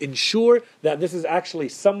me to ensure that this is actually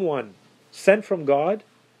someone sent from God.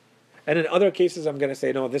 And in other cases I'm going to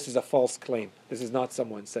say, no, this is a false claim. This is not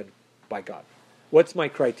someone sent by God. What's my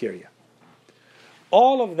criteria?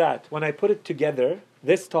 All of that, when I put it together,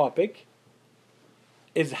 this topic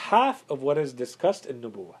is half of what is discussed in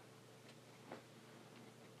Nubuwwah.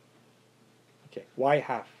 Okay, why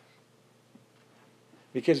half?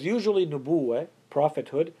 Because usually Nubuwwah,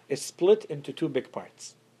 prophethood, is split into two big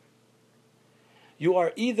parts. You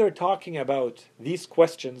are either talking about these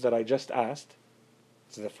questions that I just asked,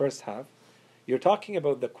 this is the first half. You're talking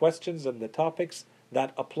about the questions and the topics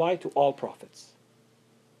that apply to all prophets.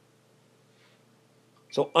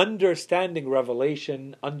 So understanding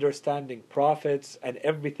revelation, understanding prophets, and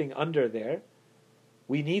everything under there,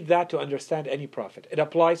 we need that to understand any prophet. It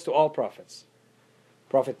applies to all prophets.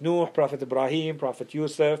 Prophet Nuh, Prophet Ibrahim, Prophet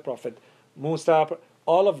Yusuf, Prophet Musa,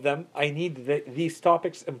 all of them, I need these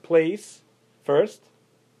topics in place first,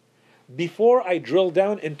 before I drill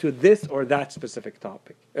down into this or that specific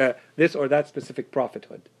topic, this or that specific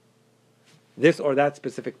prophethood, this or that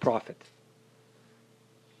specific prophet.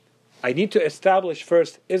 I need to establish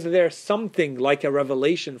first, is there something like a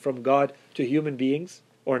revelation from God to human beings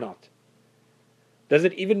or not? Does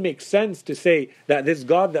it even make sense to say that this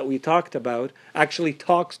God that we talked about actually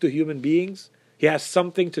talks to human beings? He has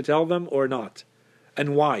something to tell them or not?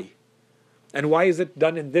 And why? And why is it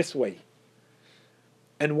done in this way?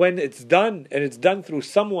 And when it's done, and it's done through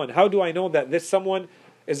someone, how do I know that this someone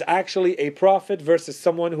is actually a prophet versus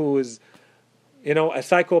someone who is, a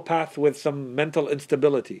psychopath with some mental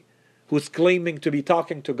instability, who's claiming to be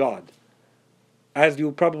talking to God? As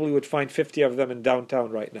you probably would find 50 of them in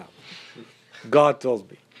downtown right now. God tells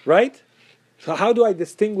me, right? So how do I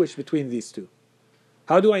distinguish between these two?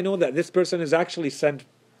 How do I know that this person is actually sent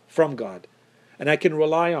from God and I can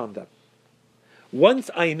rely on them?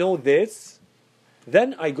 Once I know this,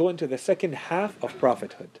 then I go into the second half of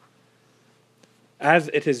prophethood, as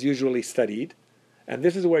it is usually studied. And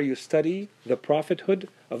this is where you study the prophethood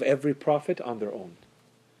of every prophet on their own.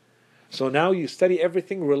 So now you study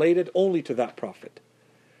everything related only to that prophet.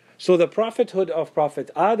 So the prophethood of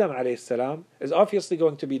Prophet Adam ﷺ is obviously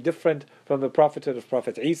going to be different from the prophethood of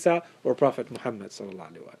Prophet Isa or Prophet Muhammad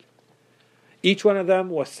ﷺ. Each one of them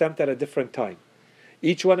was sent at a different time.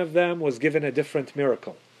 Each one of them was given a different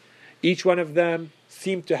miracle. Each one of them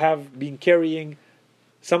seemed to have been carrying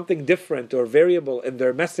something different or variable in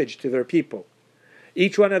their message to their people.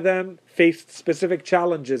 Each one of them faced specific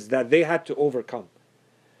challenges that they had to overcome.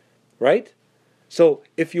 Right? So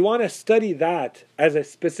if you want to study that as a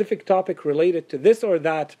specific topic related to this or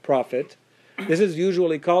that prophet, this is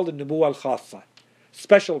usually called the Nubuwwah al-Khassa,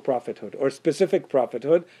 special prophethood or specific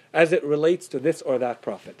prophethood as it relates to this or that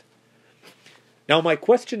prophet. Now my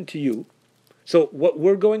question to you, so what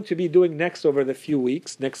we're going to be doing next over the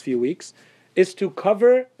next few weeks, is to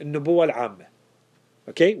cover Nubuwwah al-Amma.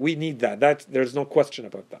 Okay, we need that. There's no question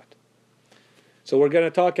about that. So we're going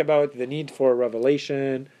to talk about the need for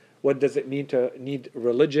revelation, What does it mean to need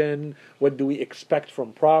religion? What do we expect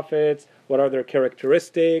from prophets? What are their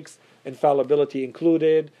characteristics? Infallibility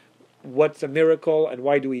included. What's a miracle and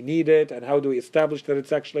why do we need it? And how do we establish that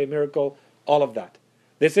it's actually a miracle? All of that.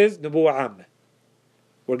 This is Nubuwa Amma.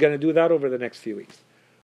 We're going to do that over the next few weeks.